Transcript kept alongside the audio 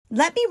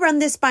Let me run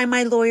this by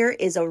my lawyer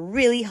is a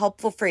really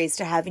helpful phrase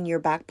to have in your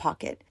back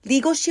pocket.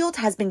 Legal Shield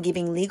has been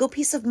giving legal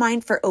peace of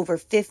mind for over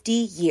 50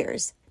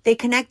 years. They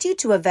connect you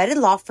to a vetted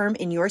law firm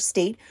in your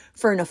state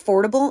for an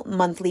affordable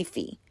monthly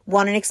fee.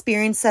 Want an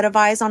experienced set of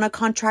eyes on a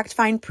contract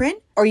fine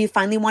print? Or you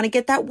finally want to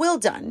get that will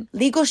done?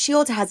 Legal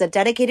Shield has a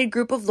dedicated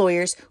group of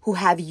lawyers who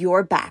have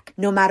your back,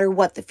 no matter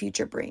what the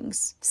future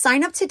brings.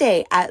 Sign up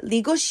today at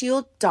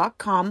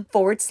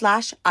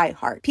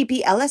LegalShield.com/iHeart.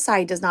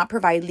 PPLSI does not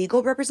provide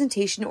legal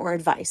representation or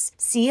advice.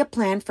 See a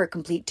plan for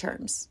complete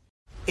terms.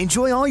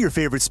 Enjoy all your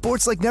favorite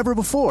sports like never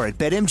before at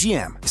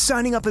BetMGM.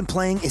 Signing up and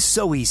playing is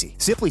so easy.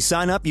 Simply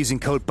sign up using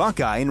code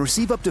Buckeye and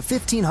receive up to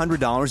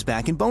 $1,500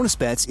 back in bonus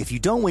bets if you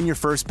don't win your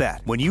first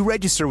bet. When you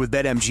register with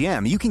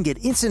BetMGM, you can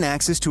get instant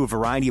access to a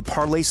variety of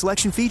parlay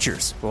selection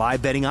features,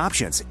 live betting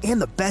options,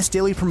 and the best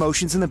daily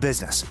promotions in the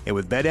business. And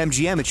with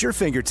BetMGM at your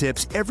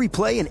fingertips, every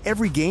play and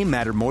every game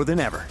matter more than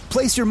ever.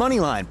 Place your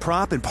moneyline,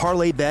 prop, and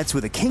parlay bets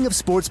with the king of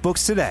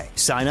sportsbooks today.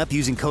 Sign up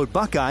using code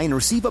Buckeye and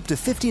receive up to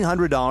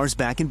 $1,500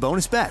 back in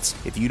bonus bets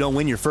if you don't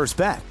win your first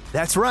bet.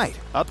 That's right,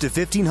 up to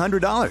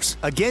 $1,500.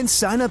 Again,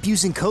 sign up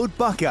using code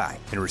Buckeye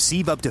and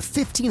receive up to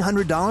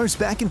 $1,500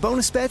 back in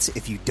bonus bets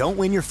if you don't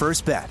win your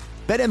first bet.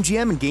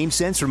 BetMGM and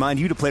GameSense remind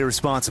you to play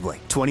responsibly.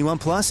 21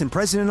 plus and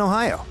present in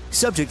Ohio.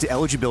 Subject to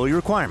eligibility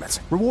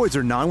requirements. Rewards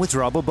are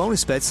non-withdrawable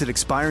bonus bets that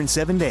expire in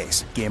 7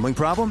 days. Gambling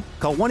problem?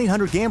 Call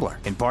 1-800-GAMBLER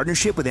in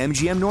partnership with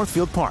MGM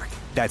Northfield Park.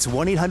 That's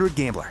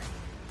 1-800-GAMBLER.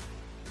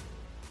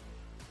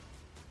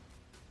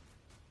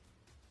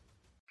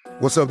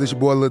 What's up, this your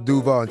boy Lil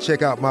Duval, and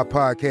check out my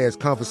podcast,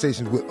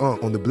 Conversations with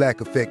Unc, on the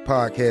Black Effect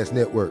Podcast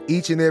Network.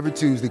 Each and every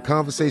Tuesday,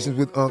 Conversations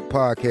with Unc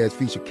podcast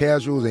feature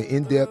casual and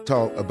in-depth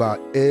talk about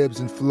ebbs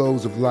and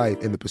flows of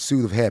life and the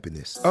pursuit of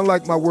happiness.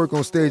 Unlike my work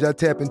on stage, I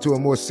tap into a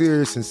more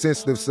serious and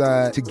sensitive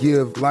side to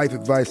give life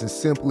advice and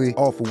simply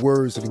offer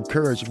words of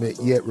encouragement,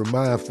 yet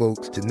remind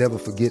folks to never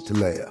forget to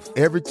laugh.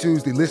 Every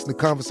Tuesday, listen to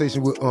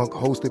Conversation with Unc,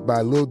 hosted by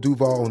Lil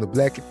Duval on the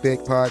Black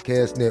Effect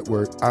Podcast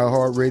Network,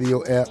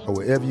 iHeartRadio app, or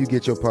wherever you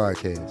get your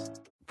podcasts.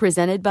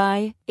 Presented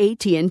by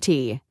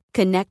AT&T.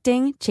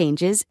 Connecting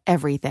changes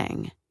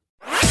everything.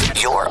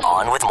 You're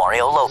on with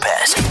Mario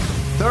Lopez.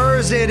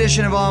 Thursday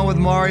edition of On with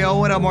Mario.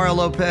 What up, Mario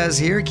Lopez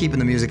here, keeping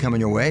the music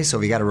coming your way. So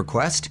if you got a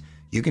request,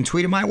 you can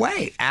tweet it my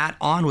way at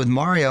On with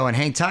Mario, and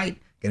hang tight.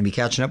 Going to be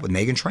catching up with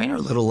Meghan Trainor a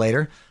little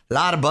later. A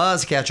lot of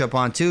buzz to catch up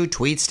on too,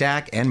 tweet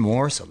stack and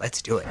more. So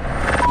let's do it.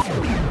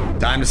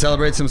 Time to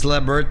celebrate some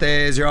celeb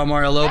birthdays. You're on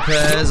Mario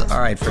Lopez. All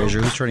right,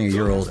 Fraser, who's turning a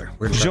year older?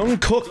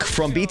 Jungkook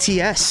from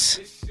BTS.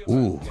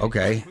 Ooh,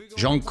 okay.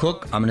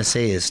 Jungkook, I'm going to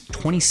say, is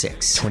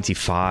 26.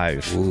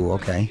 25. Ooh,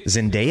 okay.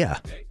 Zendaya.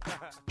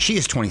 She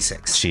is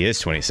 26. She is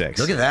 26.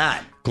 Look at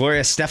that.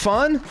 Gloria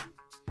Stefan.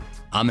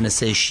 I'm going to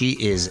say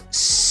she is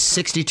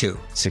 62.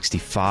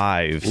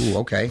 65. Ooh,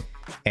 okay.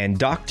 And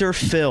Dr.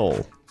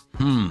 Phil.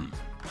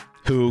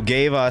 Who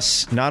gave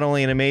us not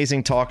only an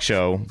amazing talk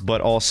show,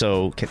 but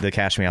also the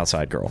Cash Me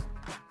Outside girl.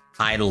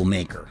 Idol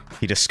maker.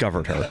 He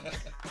discovered her.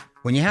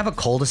 When you have a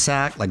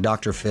cul-de-sac like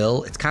Dr.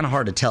 Phil, it's kind of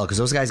hard to tell because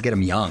those guys get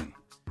them young.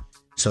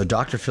 So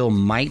Dr. Phil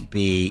might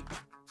be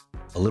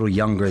a little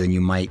younger than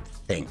you might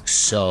think.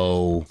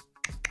 So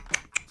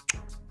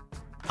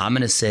I'm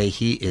going to say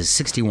he is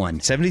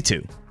 61.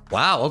 72.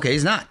 Wow, okay,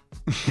 he's not.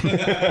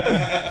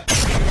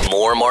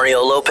 More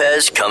Mario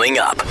Lopez coming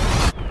up.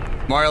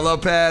 Mario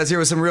Lopez here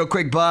with some real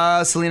quick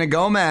buzz. Selena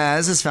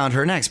Gomez has found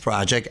her next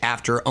project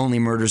after Only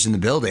Murders in the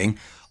Building,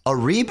 a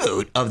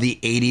reboot of the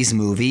 80s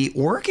movie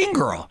Working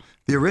Girl.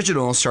 The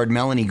original starred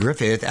Melanie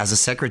Griffith as a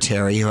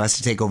secretary who has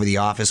to take over the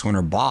office when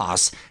her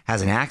boss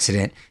has an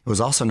accident. It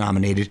was also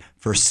nominated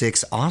for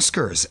 6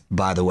 Oscars,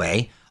 by the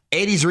way.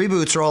 80s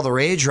reboots are all the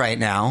rage right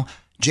now.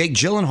 Jake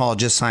Gyllenhaal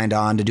just signed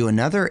on to do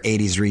another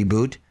 80s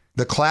reboot,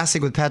 the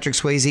classic with Patrick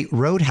Swayze,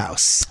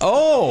 Roadhouse.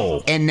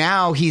 Oh! And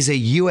now he's a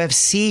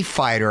UFC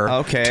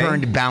fighter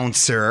turned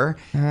bouncer.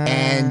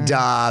 And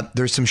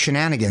there's some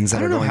shenanigans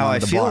that are going on. I don't know how I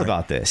the feel bar.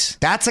 about this.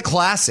 That's a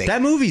classic.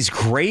 That movie's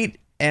great,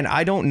 and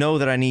I don't know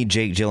that I need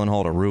Jake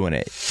Gyllenhaal to ruin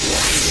it.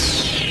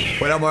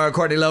 What up, Mario?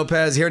 Courtney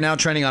Lopez here, now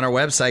trending on our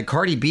website.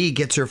 Cardi B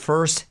gets her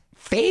first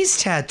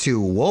face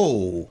tattoo.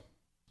 Whoa.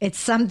 It's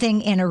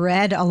something in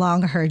red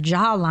along her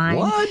jawline.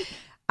 What?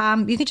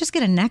 You can just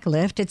get a neck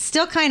lift. It's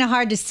still kind of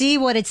hard to see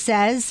what it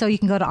says, so you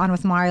can go to On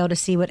With Mario to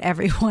see what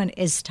everyone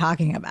is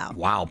talking about.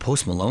 Wow,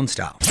 Post Malone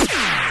style.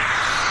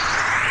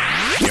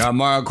 You're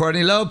Mario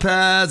Courtney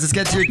Lopez. Let's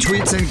get to your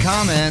tweets and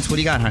comments. What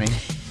do you got, honey?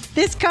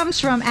 This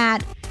comes from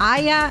at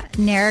Aya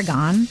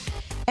Naragon.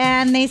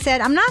 And they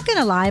said, I'm not going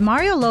to lie,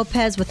 Mario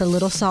Lopez with a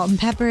little salt and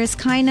pepper is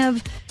kind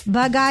of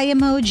bug eye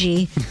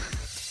emoji.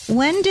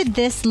 When did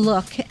this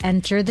look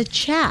enter the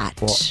chat?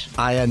 Well,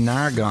 Aya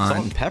Naragon.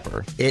 Salt and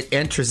pepper. It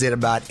enters it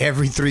about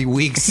every 3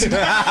 weeks.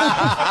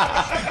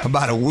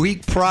 About a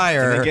week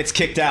prior. And it gets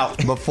kicked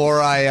out.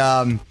 Before I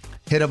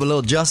hit up a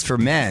little Just for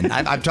Men.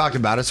 I've talked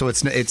about it, so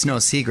it's no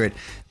secret.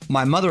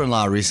 My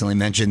mother-in-law recently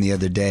mentioned the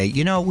other day,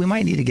 we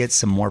might need to get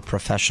some more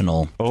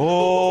professional.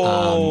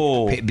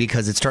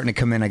 Because it's starting to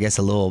come in, I guess,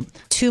 a little...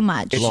 Too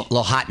much. A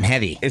little hot and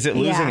heavy. Is it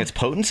losing its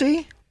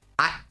potency?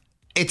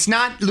 it's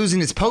not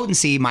losing its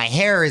potency. My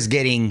hair is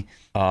getting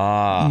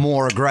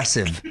more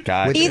aggressive.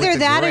 Either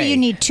that or you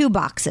need 2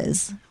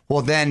 boxes.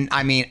 Well, then,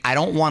 I mean, I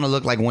don't want to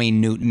look like Wayne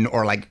Newton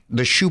or like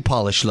the shoe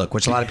polish look,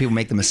 which a lot of people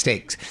make the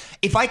mistakes.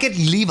 If I could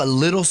leave a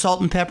little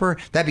salt and pepper,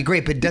 that'd be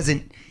great, but it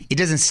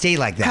doesn't stay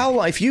like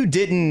that. If you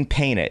didn't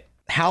paint it,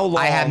 how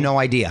long? I have no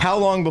idea. How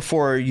long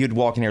before you'd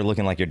walk in here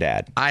looking like your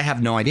dad? I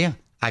have no idea.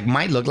 I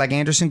might look like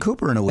Anderson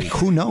Cooper in a week.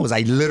 Who knows?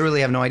 I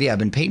literally have no idea. I've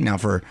been painting now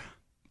for a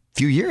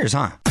few years,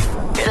 huh?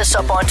 Hit us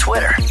up on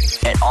Twitter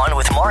at On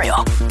With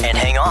Mario. And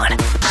hang on,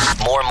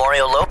 more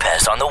Mario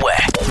Lopez on the way.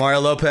 Mario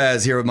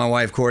Lopez here with my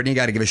wife, Courtney.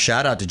 Got to give a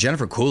shout out to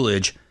Jennifer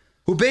Coolidge,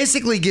 who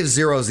basically gives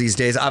zeros these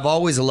days. I've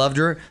always loved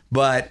her,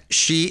 but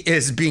she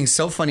is being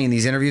so funny in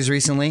these interviews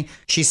recently.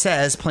 She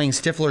says playing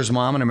Stifler's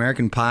mom in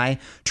American Pie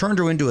turned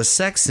her into a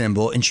sex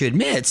symbol, and she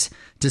admits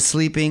to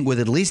sleeping with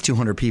at least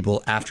 200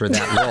 people after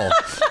that role.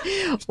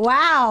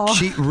 Wow.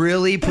 She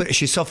really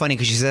she's so funny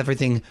because she says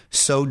everything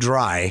so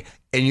dry,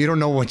 and you don't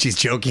know when she's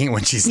joking,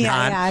 when she's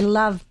not. Yeah, I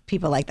love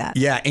people like that.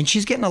 Yeah, and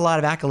she's getting a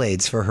lot of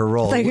accolades for her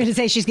role. I thought you were going to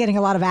say she's getting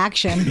a lot of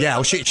action. Yeah,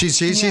 well, she's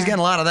getting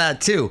a lot of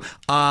that too.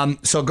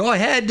 So go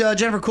ahead,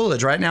 Jennifer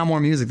Coolidge. Right now, more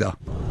music though.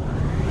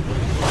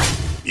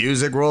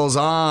 Music rolls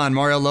on.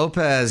 Mario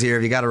Lopez here.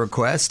 If you got a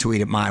request, tweet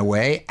it my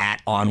way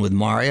at On With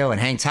Mario, and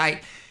hang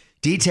tight.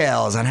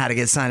 Details on how to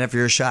get signed up for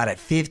your shot at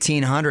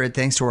 1,500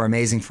 thanks to our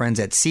amazing friends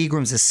at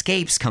Seagram's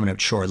Escapes coming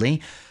up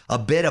shortly. A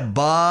bit of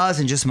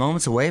buzz and just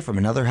moments away from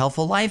another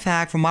helpful life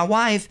hack from my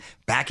wife.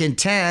 Back in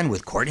 10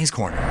 with Courtney's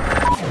Corner.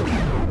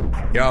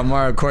 Yo, I'm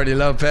Mario Courtney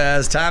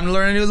Lopez. Time to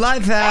learn a new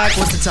life hack.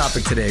 What's the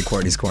topic today,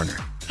 Courtney's Corner?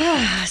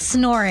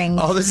 Snoring.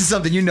 Oh, this is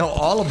something you know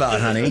all about,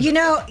 honey. You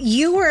know,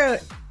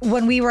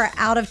 when we were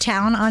out of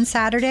town on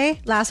Saturday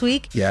last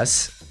week.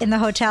 Yes. In the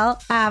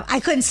hotel, I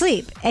couldn't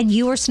sleep, and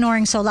you were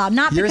snoring so loud.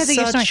 Not because of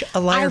your snoring. A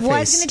liar I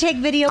was going to take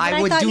video, but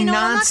I thought, I'm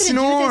not going to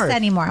do this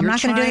anymore. I'm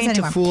not going to do this anymore. You're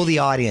trying to fool the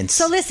audience.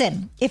 So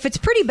listen, if it's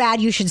pretty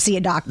bad, you should see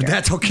a doctor.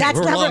 That's okay.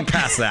 We're long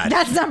past that.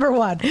 That's number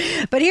one.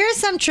 But here are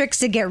some tricks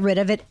to get rid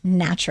of it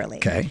naturally.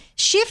 Okay.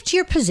 Shift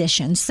your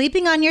position.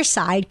 Sleeping on your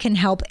side can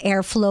help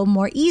airflow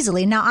more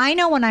easily. Now, I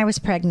know when I was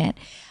pregnant,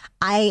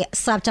 I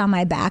slept on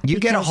my back. You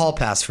get a hall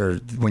pass for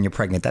when you're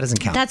pregnant. That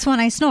doesn't count. That's when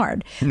I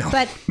snored. No.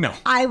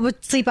 I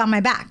would sleep on my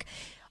back.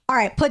 All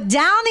right, put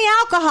down the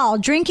alcohol.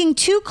 Drinking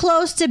too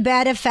close to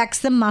bed affects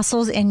the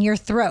muscles in your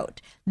throat.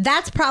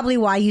 That's probably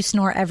why you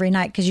snore every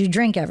night, because you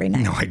drink every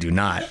night. No, I do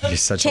not. You're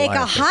such Take a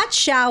liar. a hot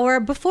shower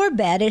before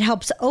bed. It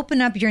helps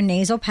open up your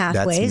nasal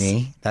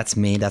pathways. That's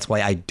me. That's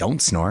why I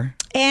don't snore.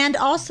 And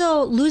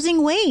also,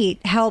 losing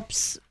weight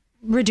helps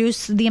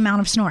reduce the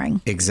amount of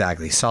snoring.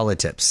 Exactly. Solid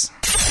tips.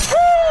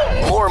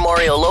 More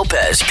Mario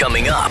Lopez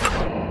coming up.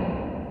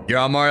 You're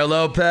on Mario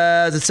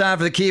Lopez. It's time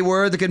for the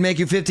keyword that could make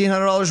you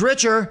 $1,500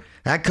 richer.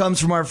 That comes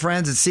from our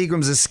friends at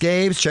Seagram's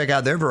Escapes. Check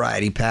out their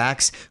variety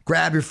packs.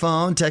 Grab your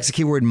phone, text the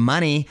keyword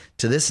money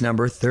to this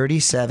number,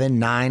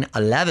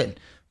 37911.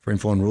 For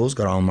info and rules,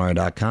 go to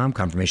onmario.com.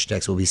 Confirmation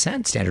text will be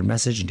sent. Standard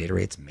message and data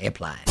rates may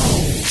apply.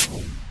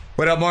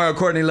 What up, Mario?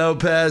 Courtney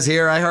Lopez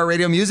here.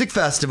 iHeartRadio Music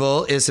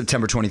Festival is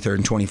September 23rd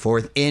and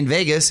 24th in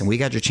Vegas, and we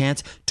got your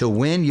chance to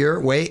win your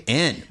way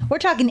in. We're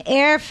talking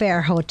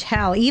airfare,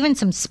 hotel, even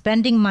some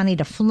spending money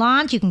to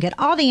flaunt. You can get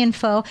all the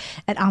info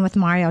at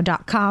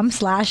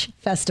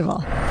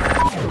onwithmario.com/festival.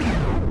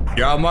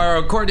 Yo,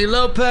 Mario, Courtney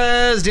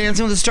Lopez,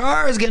 Dancing with the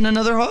Stars, getting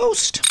another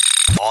host.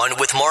 On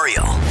with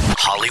Mario,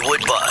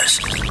 Hollywood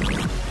Buzz.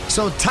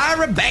 So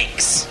Tyra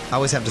Banks, I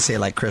always have to say it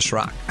like Chris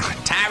Rock.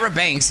 Tyra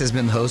Banks has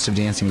been the host of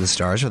Dancing with the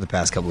Stars for the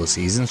past couple of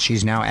seasons.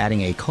 She's now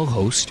adding a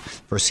co-host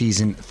for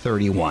season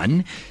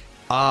 31.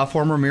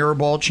 Former Mirror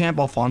Ball champ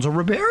Alfonso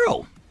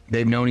Ribeiro.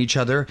 They've known each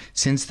other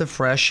since the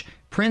Fresh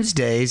Prince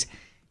days.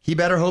 He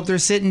better hope they're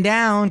sitting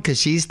down because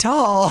she's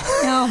tall.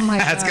 Oh my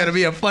God. That's going to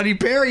be a funny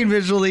pairing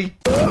visually.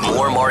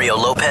 More Mario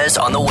Lopez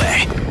on the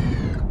way.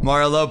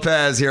 Mario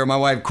Lopez here, my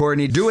wife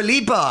Courtney. Dua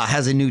Lipa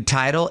has a new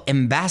title,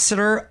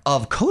 Ambassador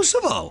of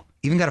Kosovo.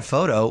 Even got a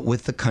photo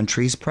with the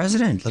country's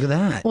president. Look at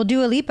that. Well,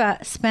 Dua Lipa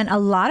spent a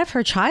lot of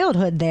her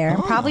childhood there.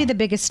 Probably the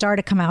biggest star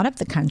to come out of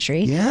the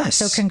country. Yes.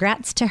 So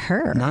congrats to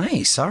her.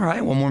 Nice. All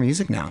right. One more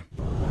music now.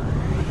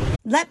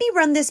 Let me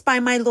run this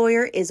by my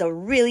lawyer is a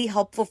really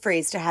helpful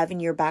phrase to have in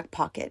your back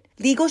pocket.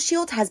 Legal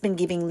Shield has been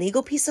giving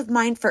legal peace of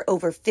mind for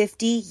over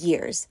 50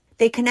 years.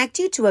 They connect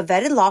you to a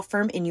vetted law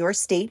firm in your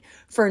state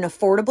for an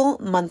affordable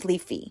monthly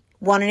fee.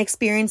 Want an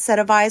experienced set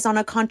of eyes on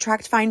a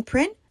contract fine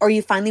print? Or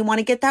you finally want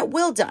to get that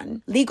will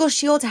done? Legal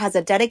Shield has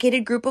a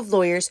dedicated group of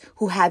lawyers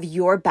who have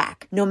your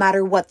back, no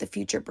matter what the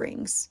future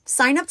brings.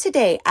 Sign up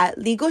today at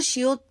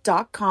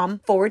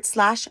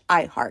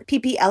LegalShield.com/iHeart.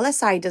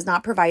 PPLSI does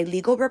not provide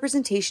legal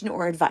representation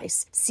or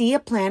advice. See a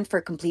plan for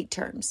complete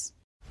terms.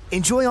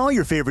 Enjoy all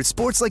your favorite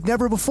sports like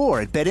never before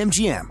at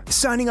BetMGM.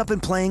 Signing up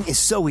and playing is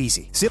so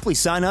easy. Simply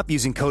sign up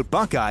using code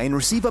Buckeye and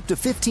receive up to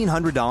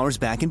 $1,500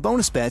 back in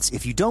bonus bets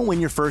if you don't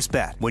win your first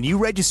bet. When you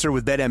register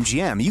with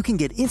BetMGM, you can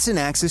get instant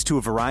access to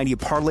a variety of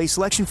parlay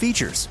selection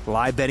features,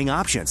 live betting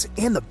options,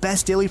 and the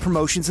best daily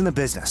promotions in the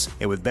business.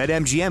 And with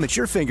BetMGM at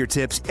your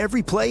fingertips,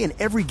 every play and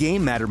every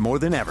game matter more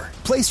than ever.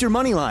 Place your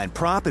moneyline,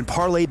 prop, and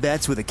parlay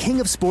bets with the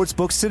king of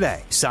sportsbooks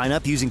today. Sign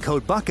up using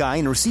code Buckeye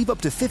and receive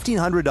up to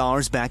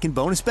 $1,500 back in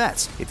bonus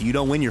bets if you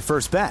don't win your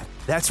first bet.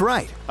 That's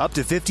right, up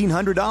to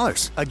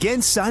 $1,500.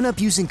 Again, sign up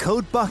using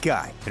code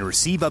Buckeye and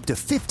receive up to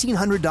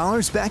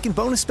 $1,500 back in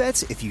bonus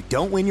bets if you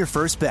don't win your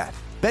first bet.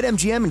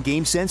 BetMGM and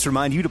GameSense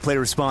remind you to play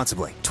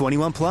responsibly.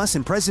 21 plus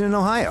and present in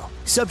Ohio.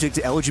 Subject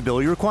to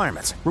eligibility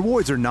requirements.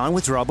 Rewards are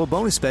non-withdrawable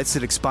bonus bets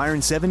that expire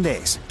in 7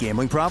 days.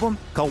 Gambling problem?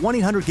 Call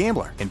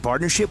 1-800-GAMBLER in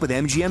partnership with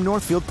MGM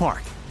Northfield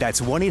Park.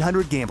 That's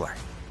 1-800-GAMBLER.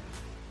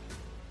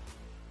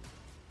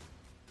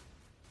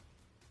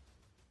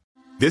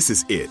 This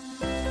is it.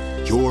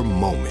 Your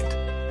moment.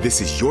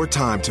 This is your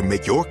time to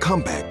make your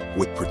comeback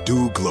with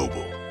Purdue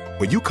Global.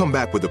 When you come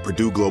back with a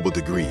Purdue Global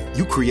degree,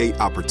 you create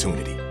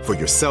opportunity for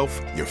yourself,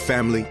 your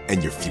family,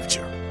 and your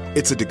future.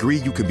 It's a degree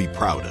you can be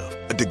proud of,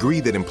 a degree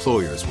that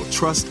employers will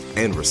trust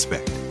and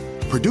respect.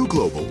 Purdue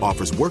Global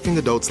offers working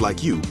adults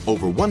like you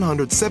over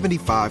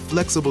 175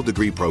 flexible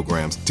degree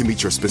programs to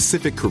meet your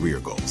specific career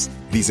goals.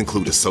 These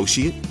include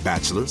associate,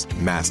 bachelor's,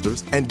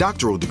 master's, and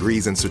doctoral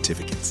degrees and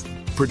certificates.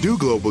 Purdue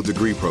Global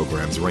degree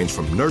programs range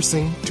from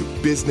nursing to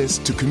business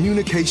to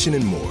communication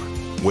and more.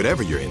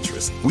 Whatever your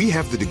interest, we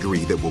have the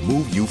degree that will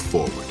move you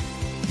forward.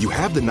 You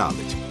have the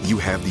knowledge, you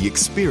have the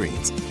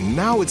experience.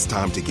 Now it's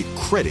time to get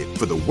credit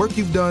for the work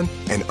you've done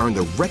and earn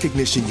the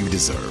recognition you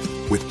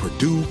deserve with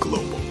Purdue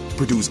Global,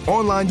 Purdue's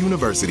online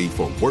university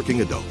for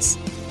working adults.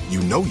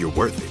 You know you're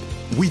worth it.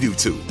 We do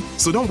too.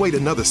 So don't wait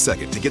another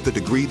second to get the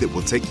degree that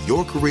will take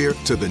your career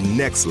to the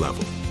next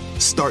level.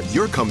 Start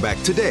your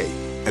comeback today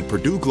at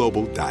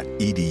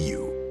purdueglobal.edu.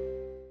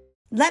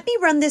 Let me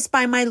run this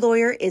by my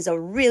lawyer is a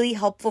really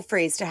helpful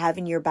phrase to have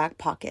in your back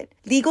pocket.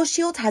 Legal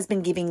Shield has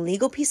been giving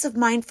legal peace of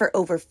mind for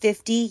over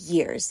 50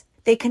 years.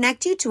 They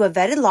connect you to a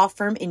vetted law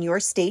firm in your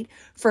state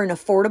for an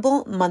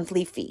affordable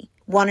monthly fee.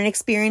 Want an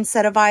experienced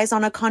set of eyes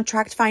on a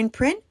contract fine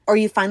print? Or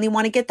you finally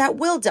want to get that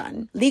will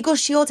done? Legal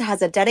Shield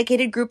has a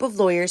dedicated group of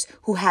lawyers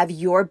who have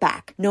your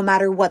back, no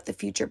matter what the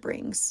future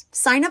brings.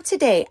 Sign up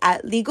today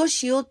at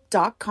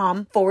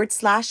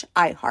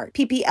LegalShield.com/iHeart.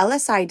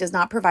 PPLSI does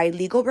not provide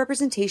legal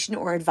representation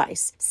or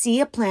advice. See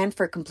a plan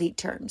for complete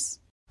terms.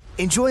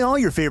 Enjoy all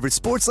your favorite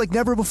sports like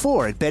never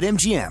before at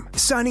BetMGM.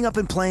 Signing up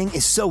and playing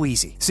is so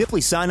easy.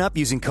 Simply sign up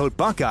using code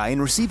Buckeye and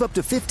receive up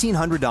to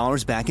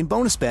 $1,500 back in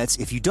bonus bets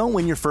if you don't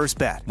win your first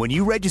bet. When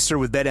you register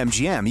with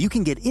BetMGM, you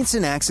can get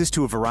instant access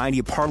to a variety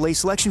of parlay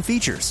selection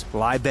features,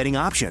 live betting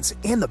options,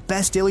 and the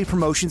best daily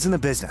promotions in the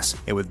business.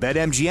 And with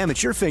BetMGM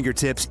at your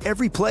fingertips,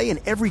 every play and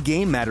every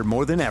game matter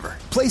more than ever.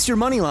 Place your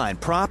moneyline,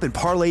 prop, and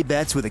parlay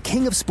bets with the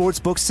king of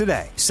sportsbooks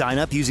today. Sign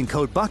up using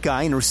code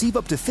Buckeye and receive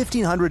up to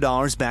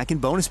 $1,500 back in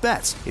bonus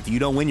bets if you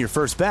don't win your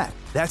first bet.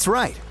 That's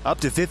right, up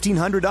to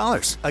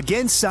 $1,500.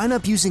 Again, sign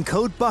up using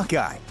code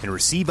Buckeye and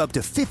receive up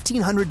to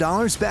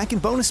 $1,500 back in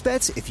bonus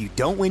bets if you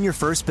don't win your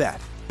first bet.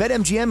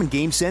 BetMGM and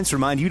GameSense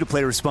remind you to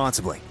play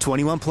responsibly.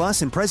 21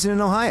 plus and present in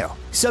Ohio.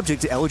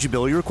 Subject to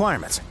eligibility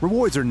requirements.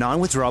 Rewards are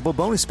non-withdrawable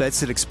bonus bets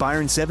that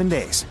expire in 7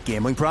 days.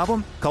 Gambling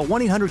problem? Call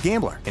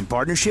 1-800-GAMBLER in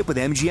partnership with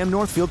MGM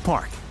Northfield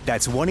Park.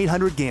 That's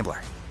 1-800-GAMBLER.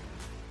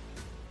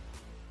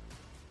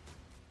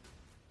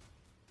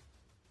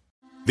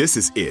 This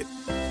is it.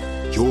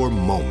 Your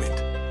moment.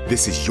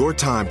 This is your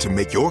time to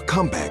make your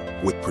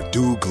comeback with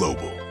Purdue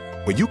Global.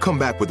 When you come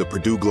back with a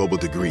Purdue Global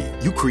degree,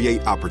 you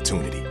create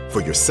opportunity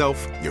for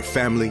yourself, your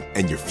family,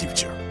 and your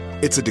future.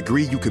 It's a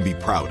degree you can be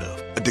proud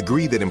of, a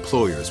degree that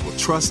employers will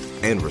trust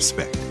and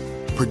respect.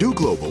 Purdue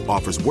Global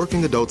offers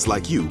working adults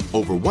like you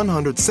over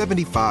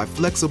 175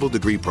 flexible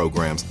degree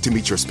programs to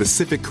meet your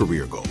specific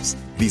career goals.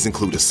 These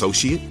include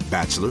associate,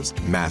 bachelor's,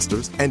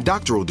 master's, and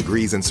doctoral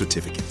degrees and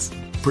certificates.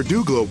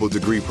 Purdue Global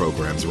degree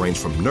programs range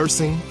from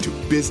nursing to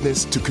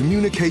business to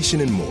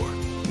communication and more.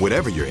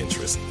 Whatever your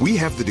interest, we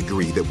have the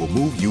degree that will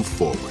move you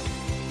forward.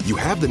 You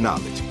have the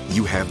knowledge,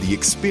 you have the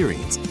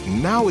experience.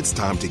 Now it's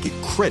time to get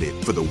credit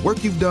for the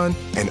work you've done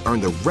and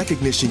earn the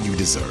recognition you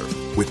deserve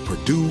with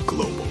Purdue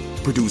Global,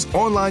 Purdue's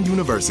online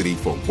university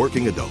for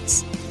working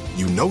adults.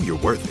 You know you're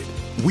worth it.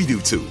 We do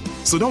too.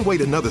 So don't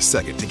wait another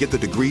second to get the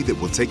degree that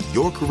will take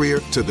your career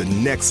to the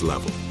next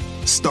level.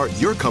 Start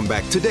your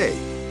comeback today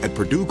at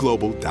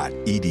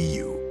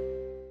purdueglobal.edu.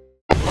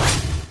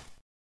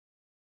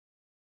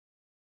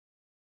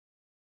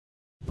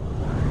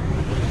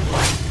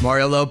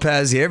 Mario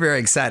Lopez here. Very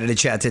excited to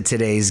chat to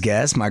today's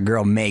guest, my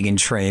girl Meghan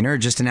Trainor.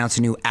 Just announced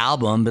a new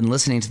album. Been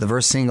listening to the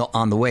first single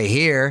on the way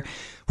here.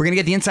 We're going to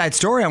get the inside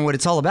story on what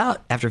it's all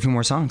about after a few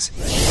more songs.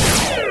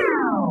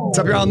 What's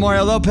up, y'all?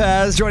 Mario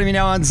Lopez. Joining me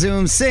now on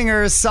Zoom,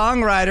 singer,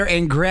 songwriter,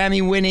 and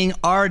Grammy-winning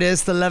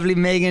artist, the lovely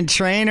Meghan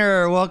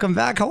Trainor. Welcome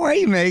back. How are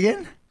you,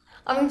 Meghan?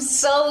 I'm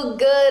so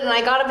good, and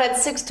I got up at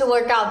 6 to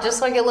work out just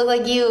so I could look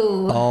like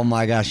you. Oh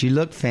my gosh, you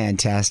look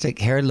fantastic.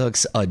 Hair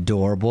looks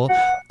adorable.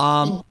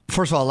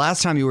 First of all,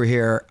 last time you were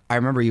here, I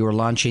remember you were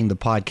launching the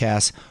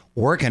podcast,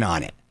 working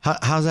on it.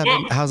 How's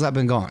that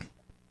been going?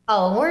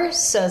 Oh, we're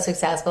so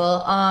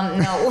successful.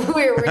 No,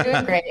 we're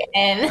doing great,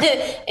 and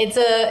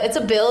it's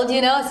a build,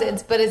 you know.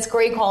 But it's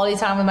great quality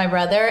time with my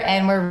brother,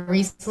 and we're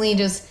recently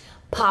just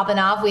popping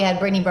off. We had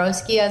Brittany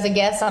Broski as a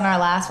guest on our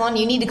last one.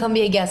 You need to come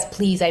be a guest,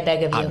 please. I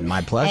beg of you.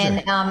 My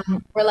pleasure.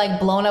 And we're like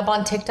blown up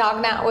on TikTok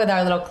now with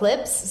our little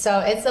clips, so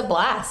it's a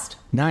blast.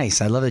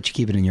 Nice. I love that you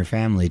keep it in your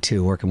family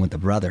too, working with the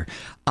brother.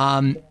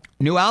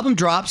 New album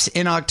drops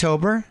in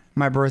October,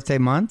 my birthday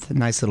month. A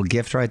nice little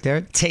gift right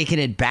there. Taking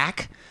It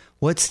Back.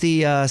 What's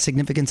the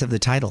significance of the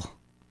title?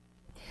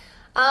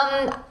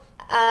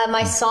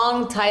 My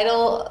song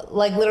title,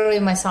 like literally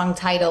my song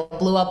title,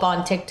 blew up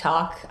on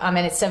TikTok, and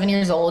it's 7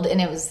 years old,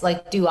 and it was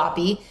like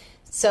doo-woppy.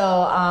 So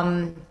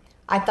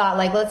I thought,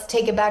 like, let's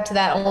take it back to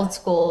that old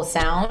school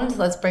sound.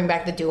 Let's bring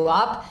back the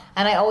doo-wop.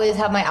 And I always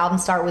have my album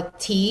start with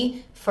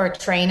T for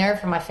trainer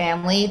for my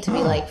family to be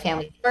like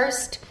family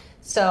first.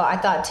 So I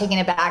thought Taking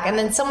It Back. And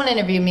then someone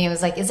interviewed me and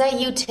was like, is that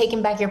you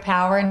taking back your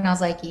power? And I was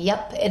like,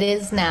 yep, it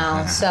is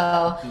now.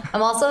 So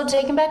I'm also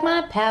taking back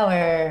my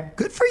power.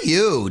 Good for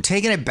you.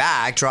 Taking It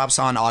Back drops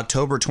on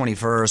October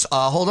 21st.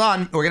 Hold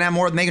on. We're going to have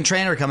more with Meghan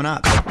Trainor coming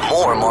up.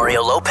 More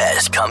Mario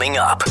Lopez coming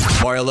up.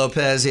 Mario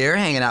Lopez here,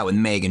 hanging out with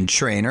Meghan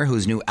Trainor,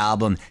 whose new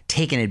album,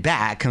 Taking It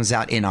Back, comes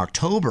out in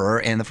October.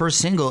 And the first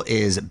single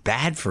is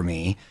Bad For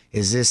Me.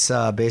 Is this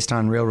based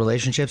on real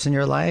relationships in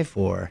your life,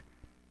 or...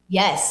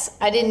 Yes,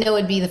 I didn't know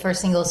it'd be the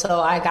first single, so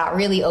I got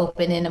really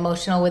open and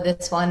emotional with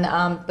this one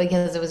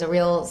because it was a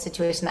real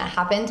situation that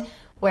happened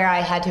where I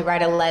had to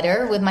write a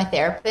letter with my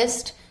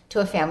therapist to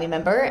a family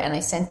member, and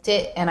I sent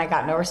it, and I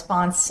got no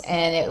response,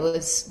 and it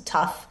was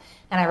tough.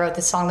 And I wrote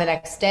the song the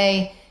next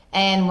day.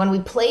 And when we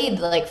played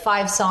like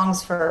 5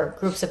 songs for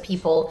groups of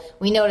people,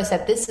 we noticed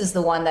that this is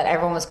the one that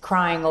everyone was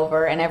crying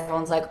over, and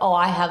everyone's like, oh,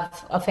 I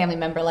have a family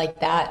member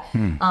like that.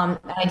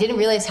 I didn't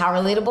realize how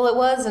relatable it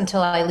was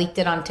until I leaked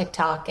it on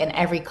TikTok, and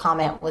every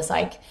comment was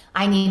like,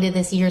 I needed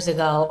this years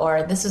ago,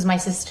 or this is my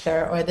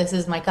sister, or this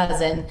is my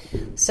cousin.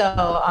 So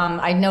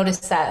I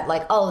noticed that,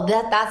 like, oh,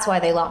 that's why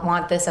they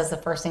want this as the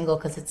first single,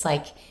 because it's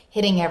like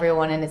hitting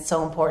everyone and it's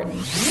so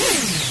important.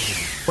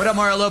 What up,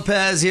 Mario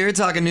Lopez here,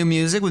 talking new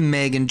music with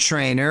Meghan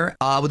Trainor.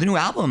 With a new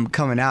album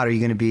coming out, are you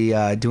going to be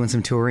doing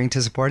some touring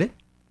to support it?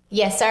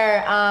 Yes,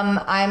 sir.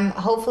 I'm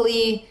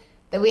hopefully,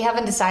 that we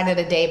haven't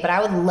decided a date, but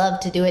I would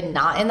love to do it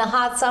not in the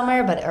hot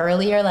summer, but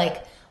earlier,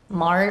 like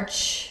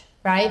March,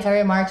 right?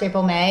 February, March,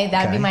 April, May.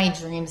 That'd be my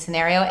dream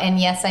scenario. And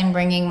yes, I'm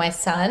bringing my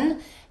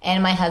son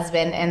and my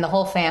husband and the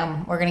whole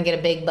fam. We're going to get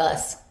a big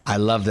bus. I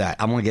love that.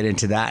 I'm going to get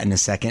into that in a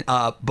second.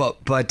 But what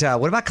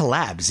about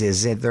collabs?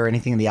 Is there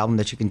anything in the album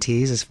that you can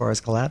tease as far as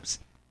collabs?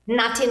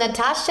 Nati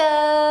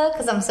Natasha,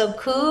 because I'm so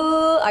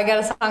cool. I got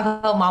a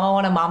song called Mama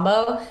Wanna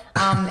Mambo,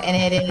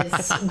 and it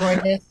is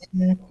gorgeous.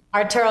 And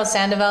Arturo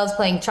Sandoval is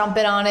playing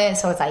trumpet on it,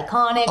 so it's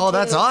iconic. Oh,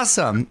 that's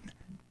awesome.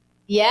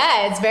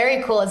 Yeah, it's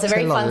very cool. It's a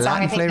very fun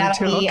song. I think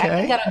that'll be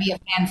a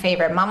fan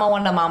favorite. Mama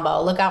Wanna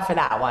Mambo. Look out for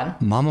that one.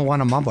 Mama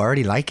Wanna Mambo. I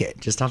already like it.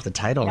 Just off the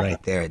title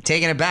right there.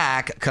 Taking It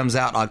Back comes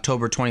out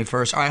October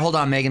 21st. All right, hold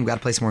on, Meghan. We've got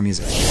to play some more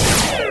music.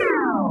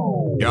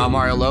 Yo, I'm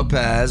Mario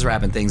Lopez,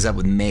 wrapping things up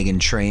with Meghan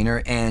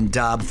Trainor. And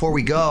before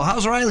we go,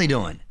 how's Riley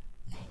doing?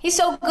 He's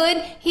so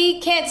good,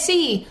 he can't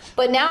see.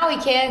 But now he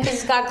can because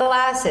he's got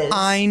glasses.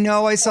 I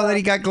know. I saw that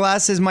he got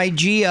glasses. My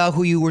Gia,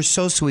 who you were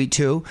so sweet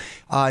to,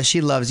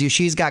 she loves you.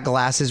 She's got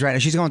glasses right now.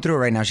 She's going through it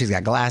right now. She's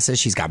got glasses.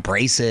 She's got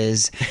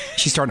braces.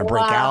 She's starting to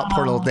break out.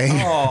 Poor little thing.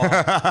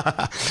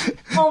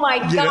 Oh my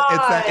God. You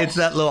know, it's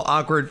that little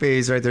awkward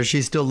phase right there.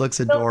 She still looks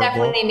adorable.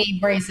 Definitely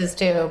need braces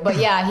too. But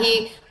yeah,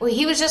 he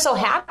was just so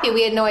happy.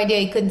 We had no idea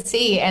he couldn't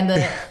see. And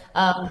the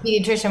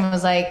pediatrician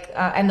was like,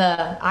 and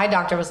the eye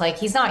doctor was like,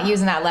 he's not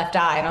using that left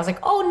eye. And I was like,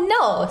 oh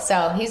no.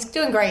 So he's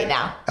doing great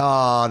now.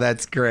 Oh,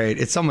 that's great.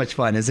 It's so much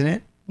fun, isn't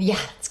it? Yeah,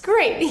 it's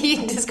great.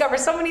 He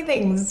discovers so many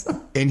things.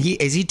 And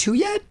is he 2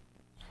 yet?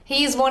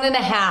 He's 1.5.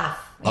 Yeah.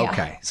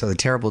 Okay. So the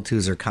terrible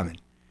 2s are coming.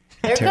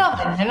 They're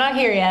coming. They're not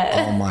here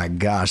yet. Oh my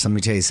gosh. Let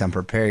me tell you something.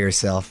 Prepare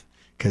yourself.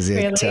 Because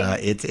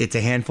it's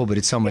a handful, but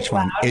it's so much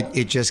fun.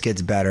 It just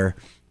gets better.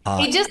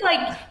 He just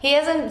he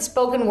hasn't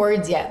spoken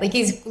words yet. Like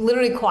he's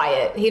literally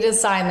quiet. He does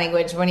sign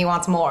language when he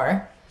wants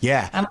more.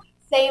 Yeah. I'm like,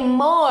 say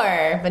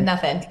more, but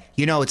nothing.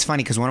 You know, it's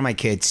funny because one of my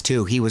kids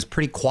too, he was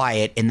pretty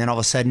quiet, and then all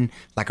of a sudden,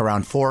 like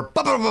around 4,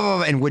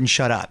 and wouldn't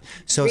shut up.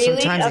 So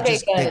really?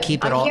 Sometimes they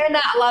keep it all. I'm hearing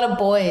that a lot of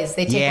boys.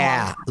 They take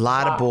a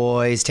lot of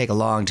boys take a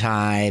long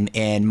time.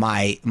 And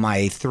my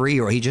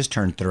 3-year-old, he just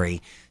turned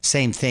 3.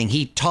 Same thing.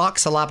 He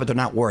talks a lot, but they're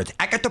not words.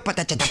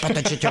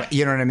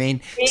 You know what I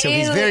mean? Really? So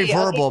he's very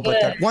verbal,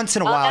 but once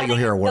in a while you'll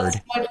hear a word. So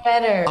much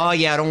better. Oh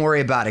yeah, don't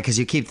worry about it because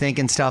you keep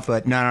thinking stuff,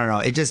 but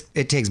no.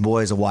 It takes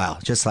boys a while.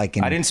 Just like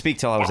I didn't speak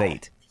till I was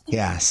 8.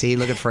 Yeah, see,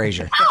 look at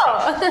Frazier.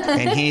 Oh.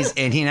 and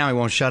he now he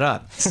won't shut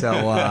up. So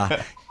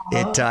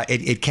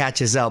it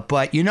catches up.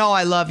 But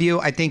I love you.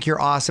 I think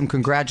you're awesome.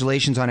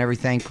 Congratulations on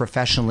everything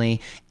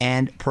professionally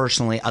and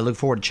personally. I look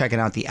forward to checking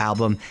out the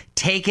album.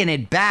 Taking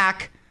It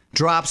Back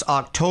drops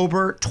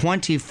October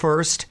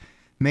 21st.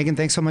 Megan,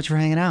 thanks so much for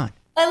hanging out.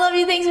 I love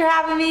you. Thanks for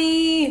having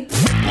me.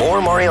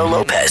 More Mario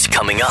Lopez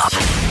coming up.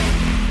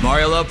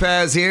 Mario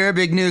Lopez here.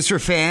 Big news for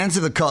fans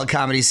of the cult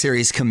comedy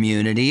series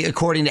Community.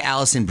 According to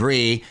Allison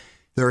Brie,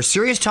 there are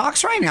serious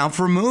talks right now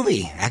for a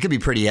movie. That could be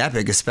pretty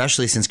epic,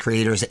 especially since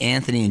creators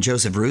Anthony and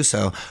Joseph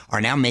Russo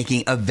are now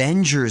making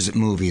Avengers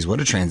movies.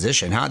 What a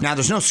transition, huh? Now,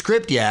 there's no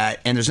script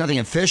yet, and there's nothing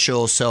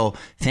official, so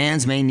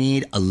fans may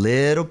need a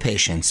little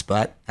patience,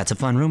 but that's a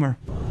fun rumor.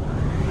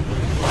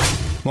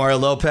 Mario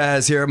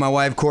Lopez here, my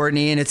wife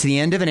Courtney, and it's the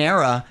end of an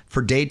era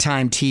for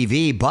daytime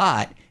TV,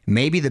 but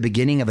maybe the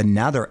beginning of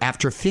another.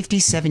 After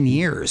 57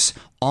 years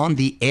on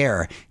the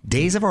air,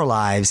 Days of Our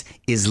Lives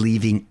is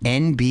leaving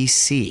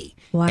NBC.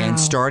 Wow. And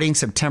starting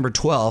September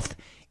 12th,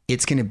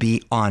 it's going to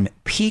be on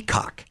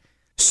Peacock.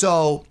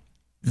 So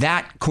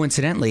that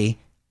coincidentally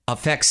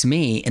affects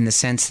me in the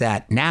sense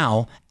that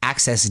now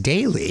Access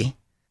Daily,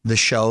 the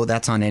show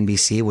that's on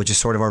NBC, which is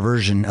sort of our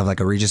version of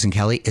like a Regis and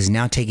Kelly, is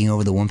now taking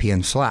over the 1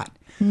 p.m. slot.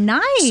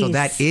 Nice. So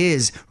that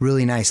is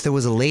really nice. There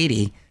was a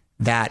lady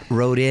that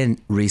wrote in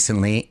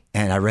recently,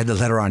 and I read the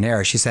letter on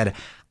air. She said,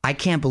 I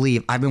can't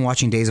believe I've been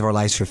watching Days of Our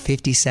Lives for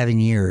 57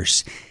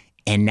 years.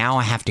 And now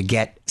I have to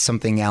get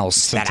something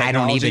else that I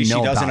don't even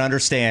know she doesn't about.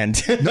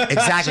 Understand. No,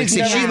 exactly.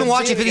 She's been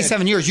watching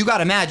 57 years. You got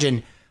to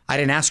imagine. I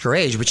didn't ask her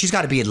age, but she's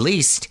got to be at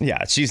least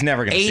she's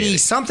never going to see it. 80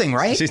 something,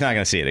 right? She's not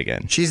going to see it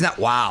again. She's not.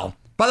 Wow.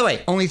 By the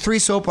way, only 3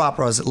 soap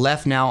operas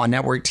left now on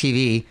network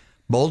TV.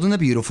 Bold and the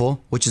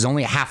Beautiful, which is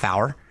only a half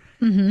hour.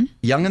 Mm-hmm.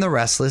 Young and the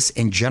Restless,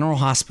 and General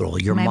Hospital.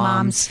 My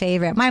mom's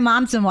favorite. My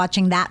mom's been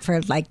watching that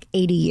for like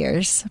 80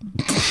 years.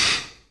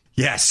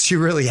 Yes, she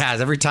really has.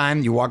 Every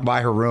time you walk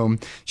by her room,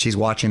 she's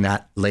watching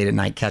that late at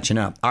night, catching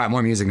up. All right,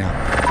 more music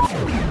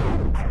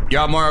now.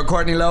 Yo, Mario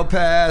Courtney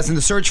Lopez, and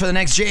the search for the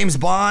next James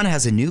Bond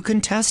has a new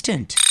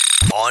contestant.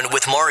 On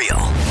with Mario,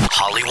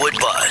 Hollywood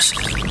Buzz.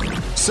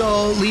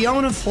 So,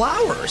 Leona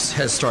Flowers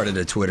has started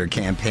a Twitter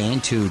campaign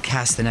to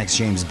cast the next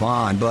James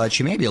Bond, but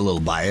she may be a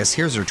little biased.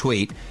 Here's her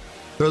tweet.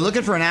 They're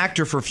looking for an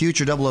actor for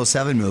future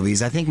 007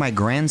 movies. I think my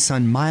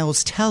grandson,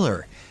 Miles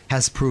Teller,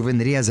 has proven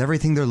that he has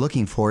everything they're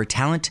looking for: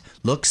 talent,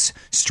 looks,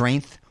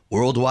 strength,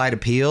 worldwide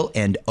appeal,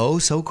 and oh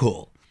so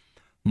cool.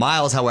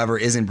 Miles, however,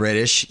 isn't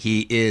British.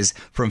 He is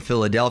from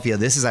Philadelphia.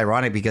 This is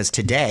ironic because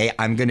today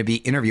I'm going to be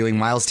interviewing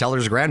Miles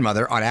Teller's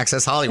grandmother on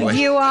Access Hollywood.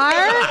 You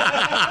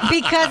are?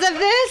 Because of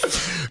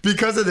this?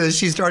 Because of this,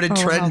 she started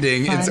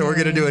trending, and so we're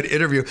going to do an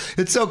interview.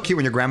 It's so cute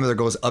when your grandmother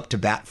goes up to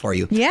bat for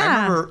you. Yeah.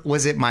 I remember,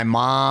 was it my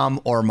mom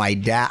or my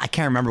dad? I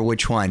can't remember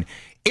which one.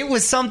 It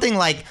was something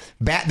like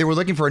they were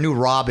looking for a new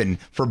Robin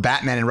for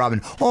Batman and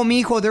Robin. Oh,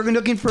 mijo, they're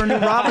looking for a new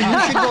Robin. You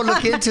should go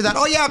look into that.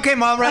 Oh, yeah, okay,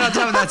 Mom, right on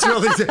top of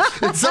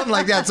that. It's something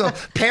like that. So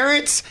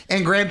parents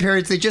and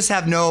grandparents, they just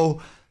have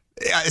no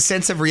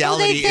sense of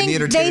reality in the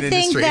entertainment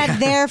industry. They think that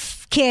their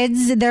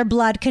kids, their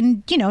blood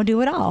can,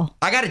 do it all.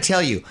 I got to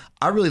tell you,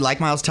 I really like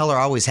Miles Teller.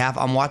 I always have.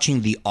 I'm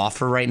watching The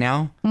Offer right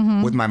now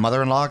with my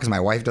mother-in-law because my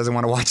wife doesn't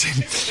want to watch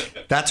it.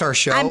 That's our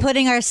show. I'm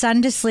putting our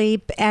son to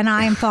sleep, and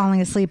I'm falling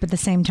asleep at the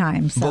same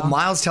time. So. But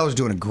Miles Teller's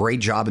doing a great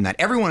job in that.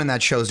 Everyone in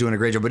that show is doing a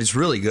great job, but it's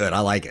really good. I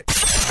like it.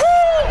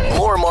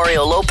 More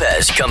Mario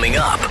Lopez coming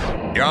up.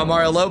 Yo,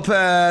 Mario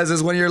Lopez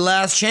is one of your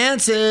last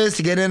chances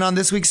to get in on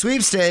this week's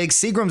sweepstakes.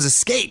 Seagram's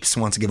Escapes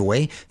wants to give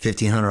away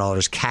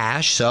 $1,500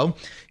 cash. So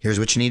here's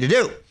what you need to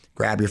do.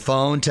 Grab your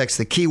phone, text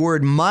the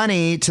keyword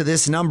money to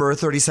this number,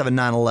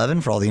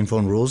 37911. For all the info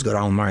and rules, go to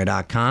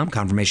onwithmario.com.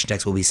 Confirmation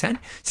text will be sent.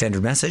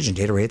 Standard message and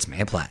data rates may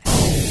apply.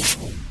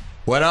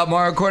 What up,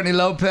 Mario Courtney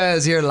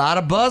Lopez here. A lot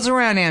of buzz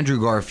around Andrew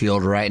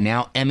Garfield right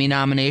now. Emmy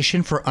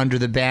nomination for Under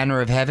the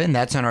Banner of Heaven.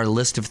 That's on our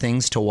list of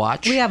things to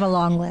watch. We have a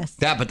long list.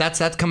 Yeah, but that's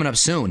coming up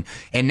soon.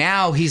 And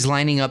now he's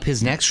lining up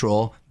his next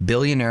role,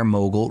 billionaire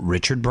mogul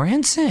Richard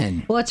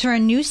Branson. Well, it's for a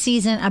new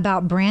season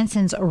about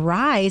Branson's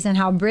rise and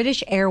how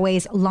British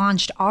Airways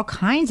launched all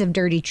kinds of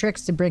dirty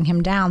tricks to bring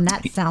him down.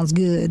 That sounds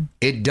good.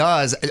 It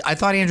does. I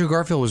thought Andrew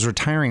Garfield was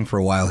retiring for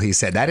a while, he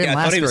said. That didn't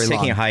last very long. I thought he was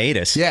taking a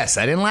hiatus. Yes,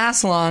 that didn't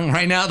last long.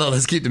 Right now, though,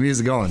 let's keep the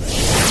music going.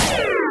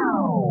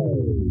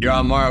 You're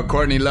on Mario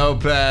Courtney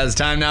Lopez.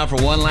 Time now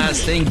for one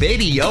last thing.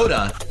 Baby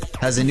Yoda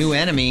has a new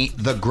enemy,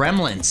 the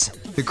Gremlins.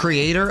 The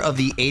creator of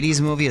the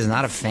 80s movie is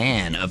not a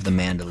fan of The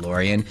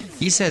Mandalorian.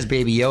 He says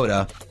Baby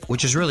Yoda,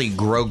 which is really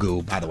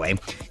Grogu, by the way,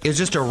 is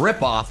just a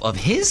ripoff of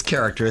his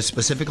character,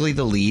 specifically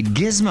the lead,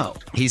 Gizmo.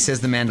 He says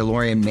The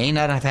Mandalorian may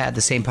not have had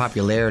the same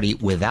popularity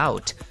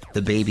without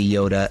the Baby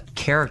Yoda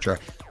character.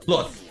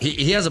 Look,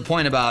 he has a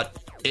point about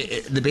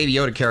the Baby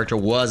Yoda character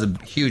was a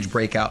huge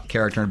breakout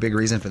character and a big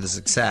reason for the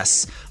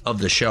success of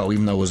the show,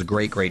 even though it was a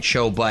great, great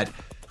show. But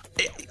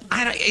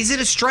is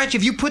it a stretch?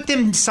 If you put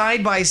them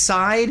side by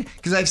side,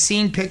 because I've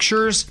seen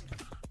pictures,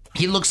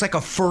 he looks like a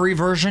furry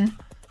version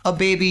of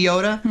Baby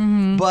Yoda,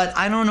 but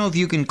I don't know if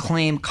you can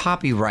claim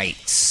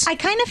copyrights. I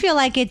kind of feel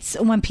like it's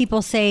when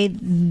people say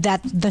that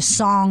the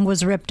song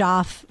was ripped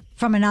off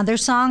from another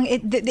song.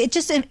 It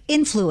just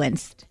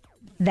influenced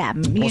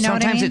them. You know what I mean?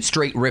 Sometimes it's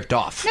straight ripped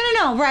off.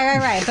 No.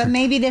 Right. But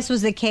maybe this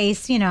was the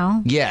case, you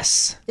know.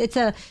 Yes. It's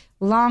a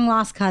long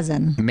lost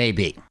cousin.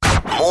 Maybe.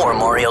 More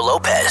Mario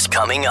Lopez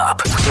coming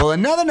up. Well,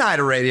 another night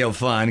of radio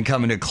fun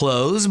coming to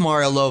close.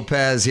 Mario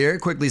Lopez here,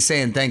 quickly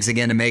saying thanks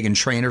again to Megan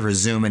Trainor for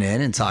zooming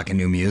in and talking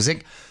new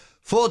music.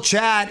 Full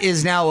chat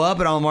is now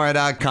up at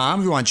allmario.com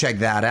if you want to check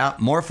that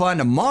out. More fun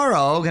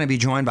tomorrow. Going to be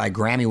joined by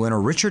Grammy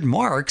winner Richard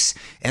Marx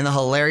and the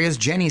hilarious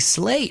Jenny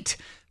Slate.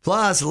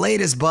 Plus,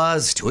 latest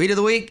buzz, tweet of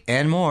the week,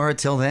 and more.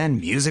 Till then,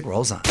 music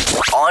rolls on.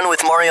 On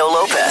with Mario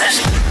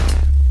Lopez.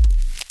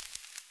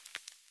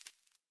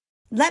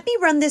 Let me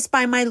run this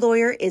by my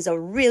lawyer is a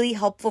really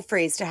helpful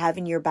phrase to have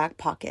in your back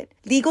pocket.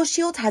 Legal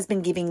Shield has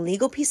been giving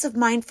legal peace of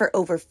mind for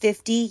over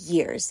 50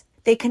 years.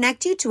 They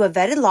connect you to a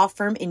vetted law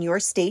firm in your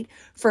state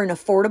for an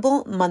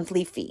affordable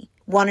monthly fee.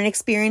 Want an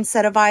experienced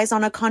set of eyes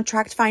on a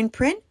contract fine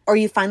print? Or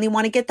you finally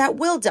want to get that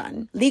will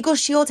done? Legal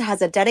Shield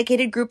has a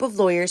dedicated group of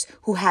lawyers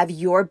who have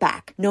your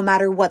back, no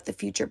matter what the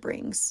future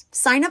brings.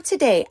 Sign up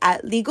today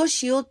at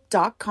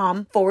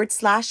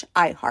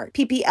LegalShield.com/iHeart.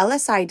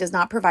 PPLSI does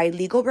not provide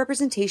legal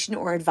representation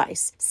or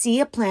advice. See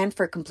a plan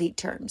for complete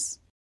terms.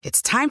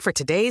 It's time for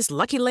today's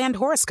Lucky Land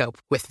horoscope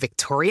with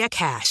Victoria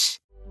Cash.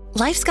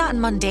 Life's gotten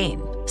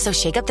mundane, so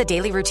shake up the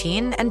daily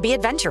routine and be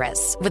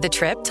adventurous with a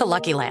trip to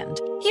Lucky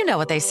Land. You know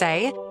what they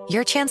say,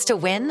 your chance to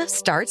win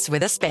starts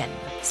with a spin.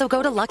 So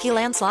go to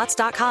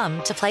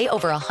LuckyLandSlots.com to play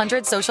over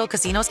 100 social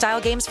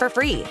casino-style games for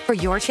free for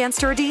your chance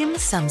to redeem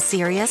some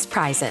serious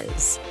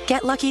prizes.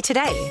 Get lucky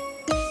today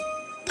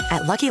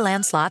at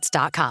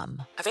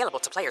LuckyLandSlots.com. Available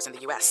to players in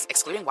the U.S.,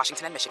 excluding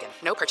Washington and Michigan.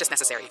 No purchase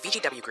necessary.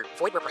 VGW Group.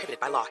 Void where prohibited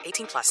by law.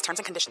 18+. Terms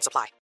and conditions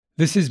apply.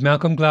 This is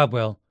Malcolm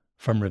Gladwell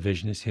from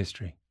Revisionist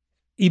History.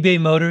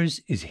 eBay Motors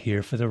is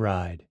here for the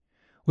ride.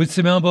 With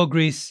some elbow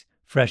grease,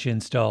 fresh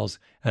installs,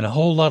 and a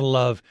whole lot of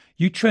love,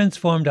 you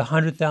transformed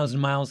 100,000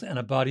 miles and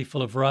a body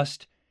full of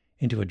rust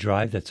into a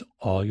drive that's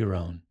all your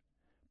own.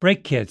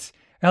 Brake kits,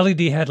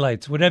 LED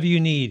headlights, whatever you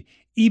need,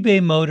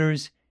 eBay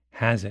Motors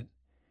has it.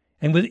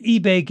 And with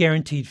eBay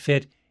Guaranteed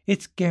Fit,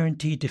 it's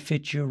guaranteed to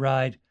fit your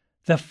ride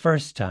the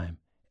first time,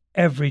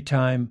 every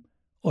time,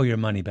 or your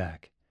money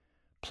back.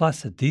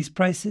 Plus, at these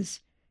prices,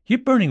 you're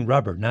burning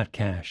rubber, not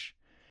cash.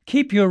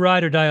 Keep your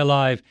ride or die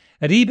alive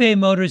at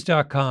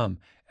ebaymotors.com.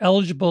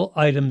 Eligible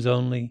items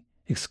only.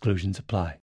 Exclusions apply.